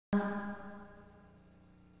Hey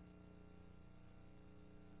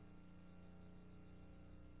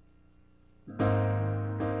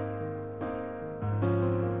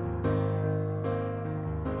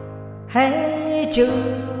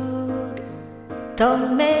Jude,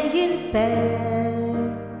 don't make it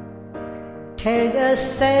bad. Take a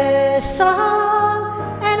sad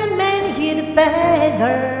song and make it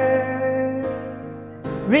better.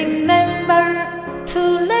 Remember to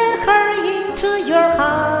let her into your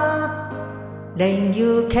heart, then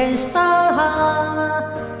you can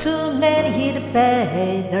start to make it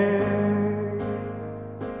better.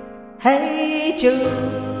 Hey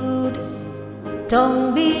Jude,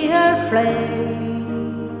 don't be afraid.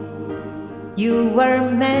 You were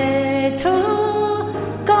meant to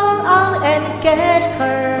go out and get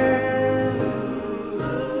her.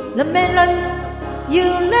 The minute you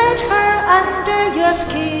let her under your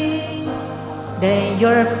skin, then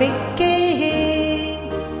you're beginning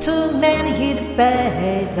to make it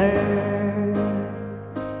better.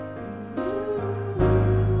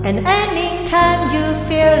 And anytime you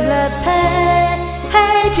feel the pain,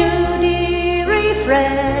 hey Judy,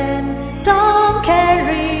 refrain. Don't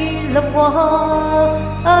carry the world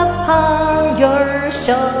upon your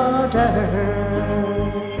shoulders.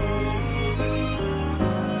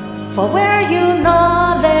 For where you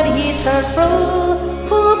know that it's a fool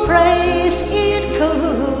who prays it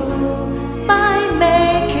cool by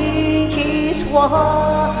making his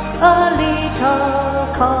wall a little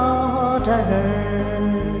colder.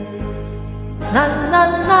 Na na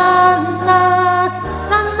na na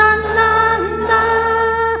na na na na.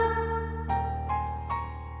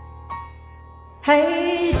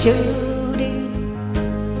 Hey Judy,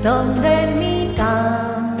 don't let me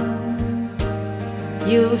down.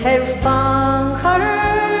 You have found her,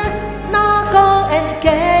 now go and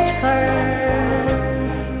get her.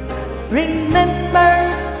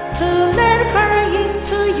 Remember to let her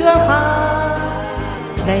into your heart,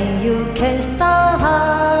 then you can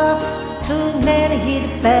start to make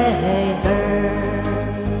it better.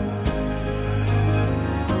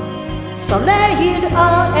 So let it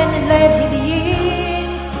out and let it in.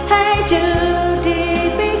 Hey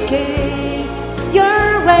Judy, begin.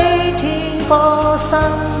 You're waiting for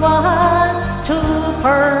someone to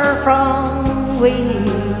perform with.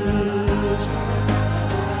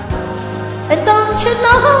 And don't you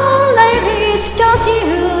know that it's just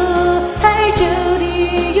you? Hey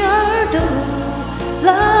Judy, you're doomed.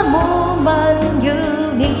 The moment you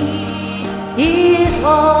need is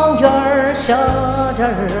on your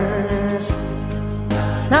shoulders.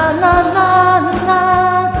 Na na na na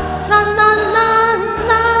na na na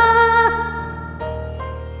na.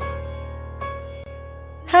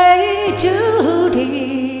 Hey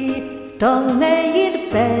Judy, don't make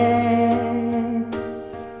it bad.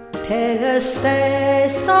 Take a sad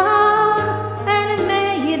song and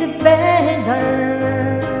make it better.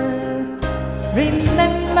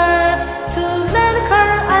 Remember to let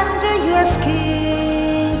her under your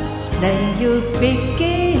skin, then you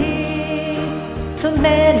begin to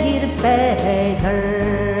make it better.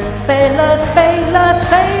 Better, better,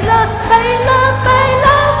 better, better,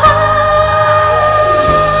 better.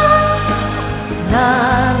 Na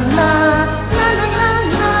na na na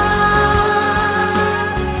na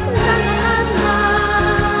na na na na.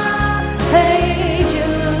 Hey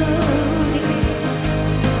Judy.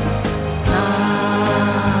 Na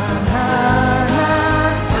na na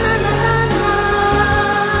na na na na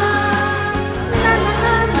na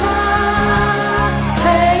na na.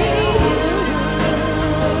 Hey Judy. Na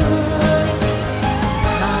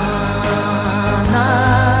na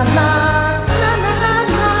na.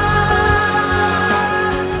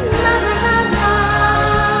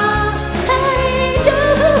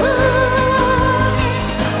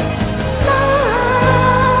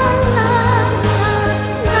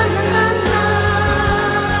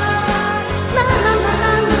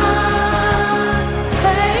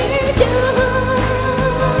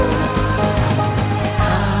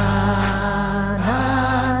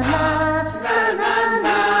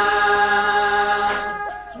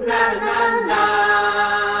 Na na na.